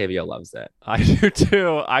that Octavia loves it. I do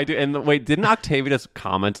too. I do. And wait, didn't Octavia just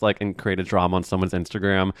comment like and create a drama on someone's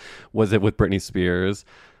Instagram? Was it with Britney Spears?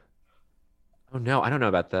 Oh no, I don't know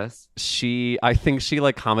about this. I think she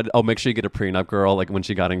like commented, "Oh, make sure you get a prenup, girl." Like when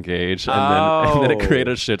she got engaged, and then it Oh, created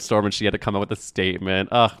a shitstorm, and she had to come up with a statement.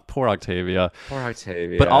 Ugh, poor Octavia. poor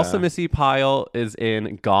But also, Octavia. Missy Pyle is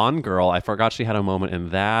in Gone Girl. I forgot she had a moment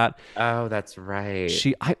in that. Oh, that's right.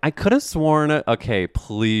 I could have sworn. Okay,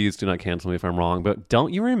 please do not cancel me if I'm wrong. But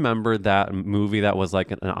don't you remember that movie that was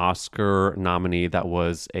like an Oscar nominee that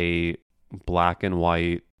was a black and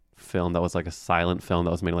white film that was like a silent film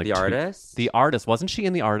that was made in like The Artist? The Artist. Wasn't she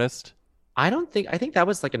in The Artist? I think that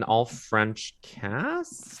was like an all French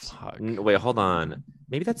cast. Fuck. Wait, hold on.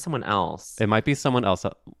 Maybe that's someone else. It might be someone else.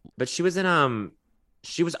 But she was in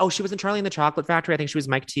she was in Charlie and the Chocolate Factory. I think she was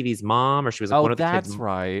Mike TV's mom, or she was like Oh, one of the that's kids.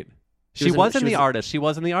 right. She She was was in- in she The was- Artist. She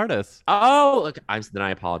was in The Artist. Oh, look, then I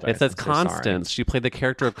apologize. It says I'm so sorry. Constance. She played the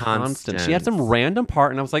character of Constance. She had some random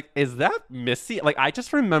part, and I was like, "Is that Missy?" Like, I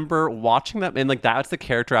just remember watching that, and like that's the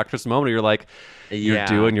character actress moment. You're like, "You're Yeah.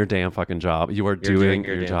 doing your damn fucking job. You are You're doing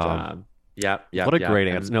your damn job." Yep. What a great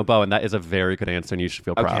answer. No, Bowen, that is a very good answer, and you should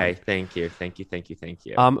feel proud. Okay, thank you.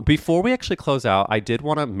 Before we actually close out, I did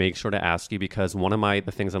want to make sure to ask you because one of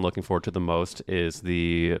the things I'm looking forward to the most is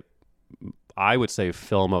I would say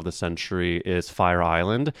film of the century is Fire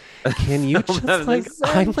Island. Can you just like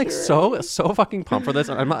I'm like so fucking pumped for this.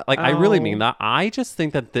 I'm not like I really mean that. I just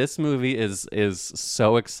think that this movie is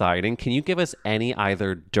so exciting. Can you give us any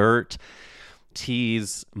either dirt,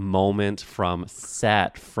 tease, moment from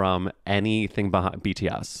set, from anything behind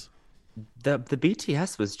BTS? The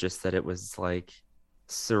BTS was just that it was like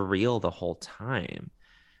surreal the whole time.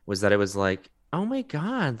 Was that it was like, oh my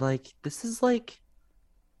God, like this is like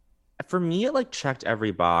for me, it like checked every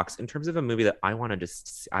box in terms of a movie that I wanted to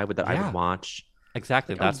I would watch.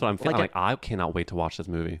 Exactly. Like That's what I'm feeling. like I cannot wait to watch this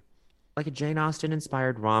movie. like a Jane Austen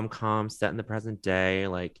inspired rom-com set in the present day,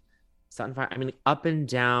 like set in fire. I mean, up and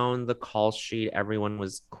down the call sheet, everyone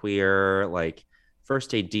was queer, like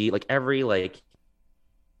first AD,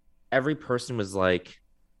 every person was like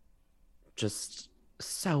just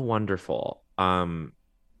so wonderful. Do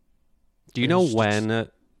you it know was just- when?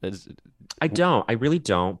 I really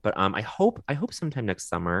don't, but I hope sometime next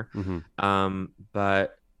summer.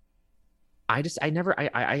 But I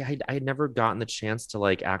had never gotten the chance to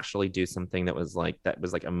like actually do something that was like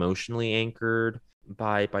emotionally anchored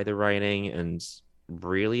by the writing and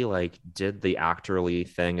really like did the actorly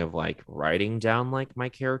thing of like writing down like my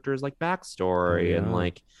character's like backstory and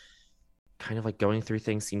like kind of like going through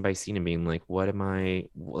things scene by scene and being like, what am I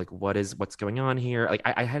like, what's going on here? Like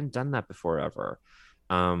I hadn't done that before ever.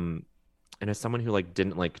 And as someone who like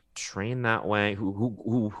didn't like train that way,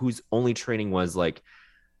 whose only training was like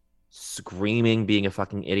screaming, being a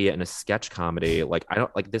fucking idiot in a sketch comedy, like I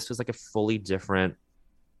don't like this was like a fully different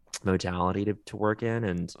modality to work in.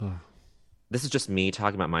 And this is just me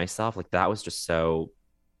talking about myself. Like that was just so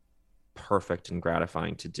perfect and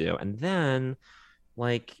gratifying to do. And then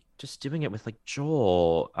like just doing it with like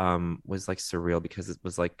Joel was like surreal because it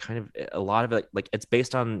was like kind of a lot of it like it's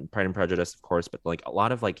based on Pride and Prejudice, of course, but like a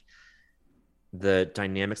lot of like the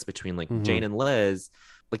dynamics between like Jane and Liz.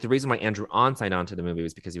 Like the reason why Andrew On signed on to the movie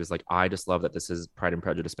was because he was like, I just love that this is Pride and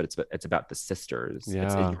Prejudice, but it's about the sisters.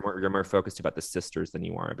 Yeah. You're more focused about the sisters than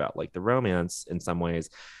you are about like the romance in some ways.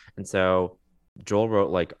 And so Joel wrote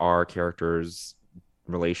like our characters'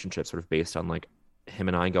 relationship sort of based on like him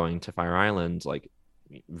and I going to Fire Island like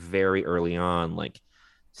very early on, like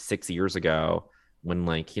 6 years ago, when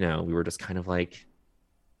like, you know, we were just kind of like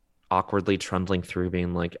awkwardly trundling through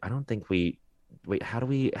being like, I don't think wait,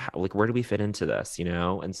 where do we fit into this, you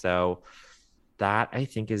know? And so that I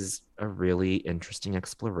think is a really interesting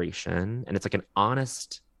exploration. And it's like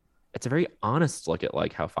it's a very honest look at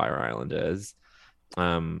like how Fire Island is.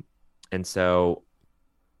 And so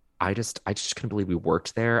I just couldn't believe we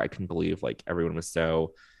worked there. I couldn't believe like everyone was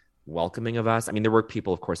so welcoming of us. I mean, there were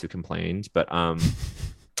people, of course, who complained, but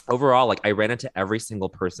overall, like I ran into every single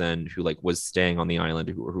person who like was staying on the island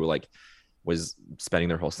who like was spending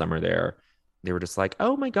their whole summer there. They were just like,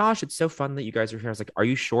 oh my gosh, it's so fun that you guys are here. I was like, are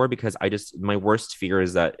you sure? Because my worst fear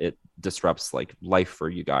is that it disrupts like life for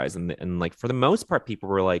you guys. And like, for the most part, people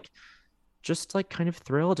were like, just like kind of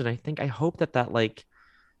thrilled. And I hope that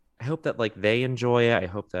they enjoy it. I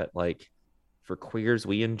hope that like for queers,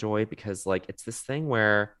 we enjoy it because like, it's this thing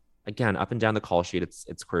where again, up and down the call sheet,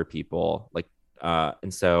 it's queer people like,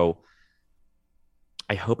 and so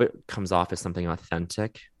I hope it comes off as something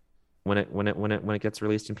authentic when it gets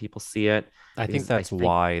released and people see it. I think that's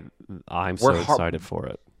why I'm so excited for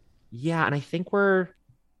it. Yeah, and I think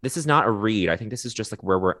this is not a read. I think this is just like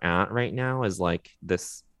where we're at right now is like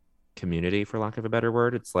this community, for lack of a better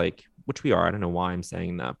word. It's like, which we are. I don't know why I'm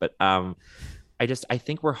saying that, but I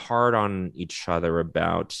think we're hard on each other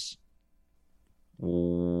about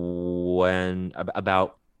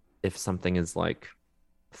about if something is like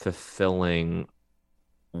fulfilling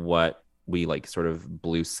what we like sort of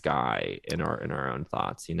blue sky in our own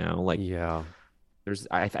thoughts, you know? Like, Yeah.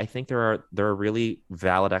 I think there are really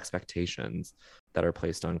valid expectations that are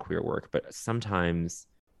placed on queer work, but sometimes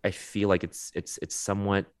I feel like it's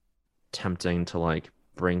somewhat tempting to like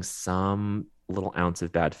bring some little ounce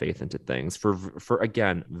of bad faith into things for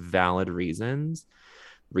again valid reasons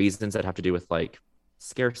that have to do with like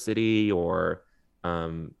scarcity or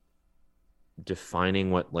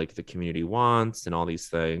defining what like the community wants and all these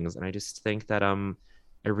things. And I just think that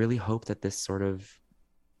I really hope that this sort of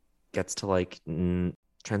gets to like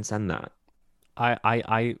transcend that.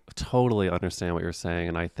 I totally understand what you're saying,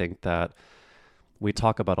 and I think that we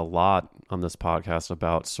talk about a lot on this podcast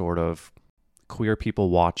about sort of queer people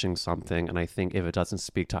watching something, and I think if it doesn't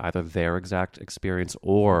speak to either their exact experience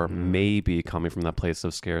or maybe coming from that place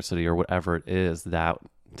of scarcity or whatever it is, that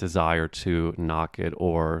desire to knock it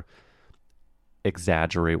or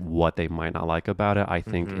exaggerate what they might not like about it, I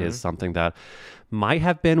think is something that might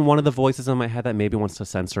have been one of the voices in my head that maybe wants to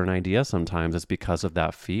censor an idea sometimes. It's because of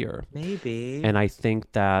that fear. Maybe. And I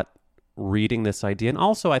think that reading this idea, and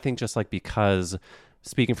also I think just like because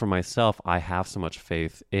speaking for myself, I have so much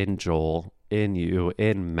faith in Joel, in you,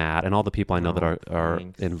 in Matt, and all the people I know that are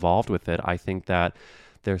involved with it. I think that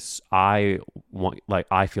I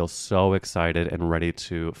feel so excited and ready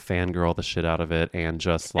to fangirl the shit out of it, and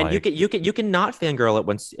just like, and you can not fangirl it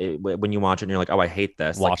when you watch it and you're like, oh, I hate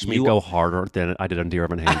this. Watch like, me go harder than I did on Dear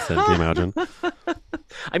Evan Hansen. Can you imagine?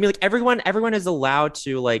 I mean, like everyone is allowed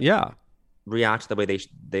to like react the way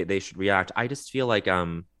they should react. I just feel like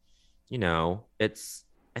you know, I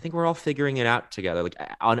think we're all figuring it out together. Like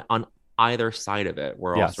on either side of it,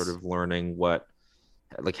 we're all sort of learning what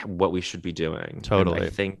we should be doing. Totally. And I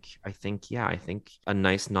think a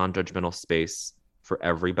nice non-judgmental space for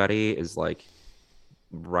everybody is like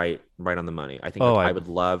right on the money. I think I would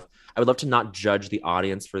love to not judge the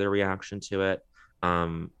audience for their reaction to it.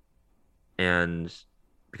 And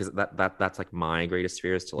because that's like my greatest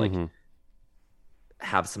fear is to like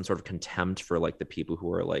have some sort of contempt for like the people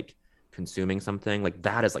who are like consuming something. Like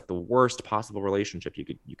that is like the worst possible relationship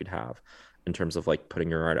you could have in terms of like putting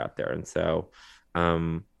your art out there. And so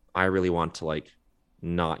I really want to like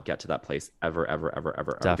not get to that place ever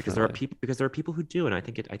because there are people who do, and I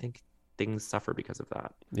think things suffer because of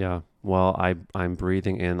that. Yeah. Well, I'm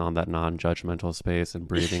breathing in on that non-judgmental space and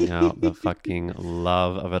breathing out the fucking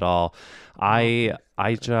love of it all. I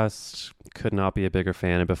just could not be a bigger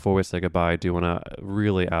fan. And before we say goodbye, I do want to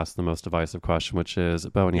really ask the most divisive question, which is,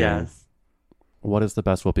 Bowen, what is the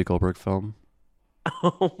best Whoopi Goldberg film?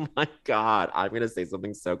 Oh my God, I'm going to say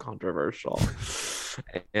something so controversial.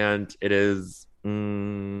 And it is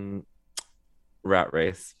Rat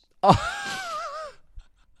Race.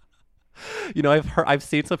 You know, I've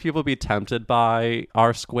seen some people be tempted by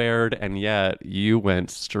R Squared, and yet you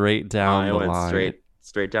went straight down the line. I went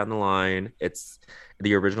straight down the line. It's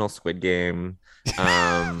the original Squid Game.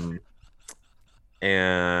 And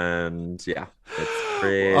yeah, it's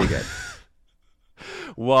pretty good.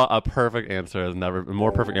 Well, a perfect answer has never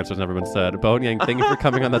been said. Bowen Yang, thank you for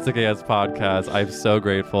coming on That's a Gay Ass Podcast. I'm so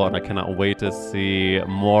grateful, and I cannot wait to see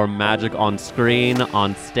more magic on screen,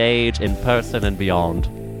 on stage, in person, and beyond.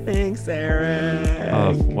 Thanks, Eric.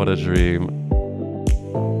 Oh, what a dream.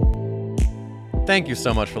 Thank you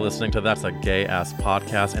so much for listening to That's a Gay Ass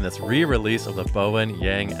Podcast and this re-release of the Bowen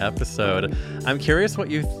Yang episode. I'm curious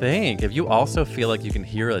what you think. If you also feel like you can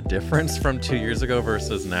hear a difference from 2 years ago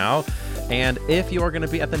versus now. And if you are going to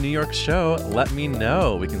be at the New York show, let me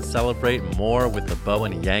know. We can celebrate more with the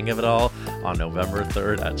Bowen Yang of it all on November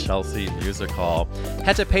 3rd at Chelsea Music Hall.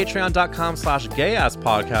 Head to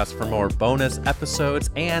patreon.com/gayasspodcast for more bonus episodes.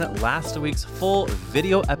 And last week's full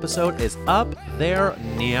video episode is up there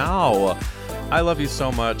now. I love you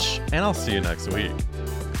so much, and I'll see you next week.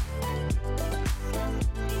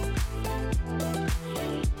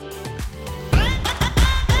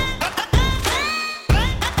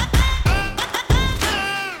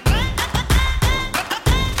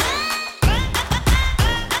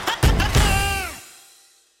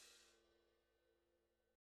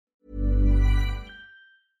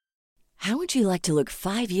 How would you like to look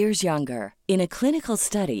 5 years younger? In a clinical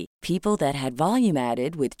study, people that had volume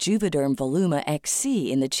added with Juvederm Voluma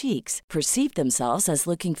XC in the cheeks perceived themselves as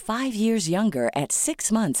looking 5 years younger at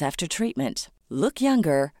 6 months after treatment. Look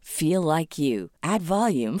younger, feel like you. Add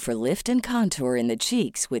volume for lift and contour in the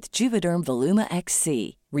cheeks with Juvederm Voluma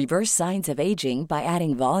XC. Reverse signs of aging by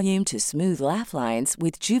adding volume to smooth laugh lines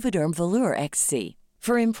with Juvederm Volure XC.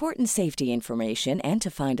 For important safety information and to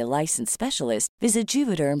find a licensed specialist, visit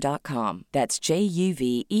Juvederm.com. That's JUVEDERM.com.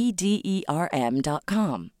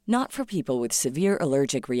 Not for people with severe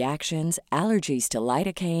allergic reactions, allergies to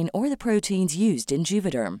lidocaine, or the proteins used in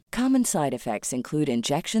Juvederm. Common side effects include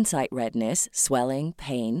injection site redness, swelling,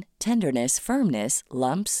 pain, tenderness, firmness,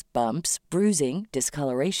 lumps, bumps, bruising,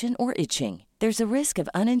 discoloration, or itching. There's a risk of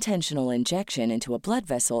unintentional injection into a blood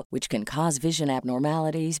vessel, which can cause vision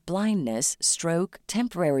abnormalities, blindness, stroke,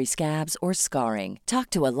 temporary scabs, or scarring. Talk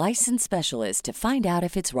to a licensed specialist to find out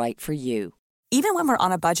if it's right for you. Even when we're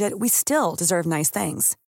on a budget, we still deserve nice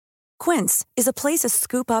things. Quince is a place to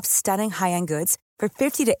scoop up stunning high-end goods for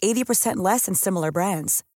 50 to 80% less than similar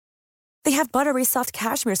brands. They have buttery soft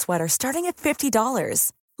cashmere sweaters starting at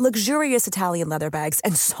 $50, luxurious Italian leather bags,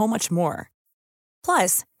 and so much more.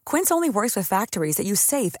 Plus, Quince only works with factories that use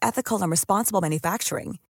safe, ethical, and responsible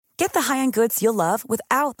manufacturing. Get the high-end goods you'll love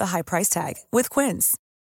without the high price tag with Quince.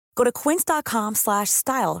 Go to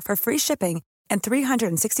quince.com/style for free shipping and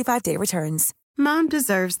 365-day returns. Mom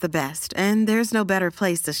deserves the best, and there's no better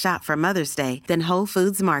place to shop for Mother's Day than Whole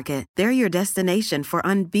Foods Market. They're your destination for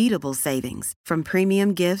unbeatable savings, from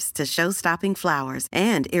premium gifts to show-stopping flowers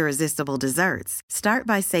and irresistible desserts. Start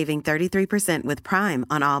by saving 33% with Prime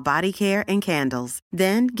on all body care and candles.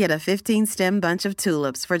 Then get a 15-stem bunch of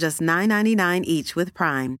tulips for just $9.99 each with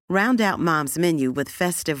Prime. Round out Mom's menu with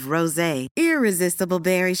festive rosé, irresistible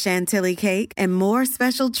berry chantilly cake, and more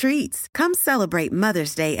special treats. Come celebrate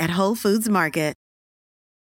Mother's Day at Whole Foods Market.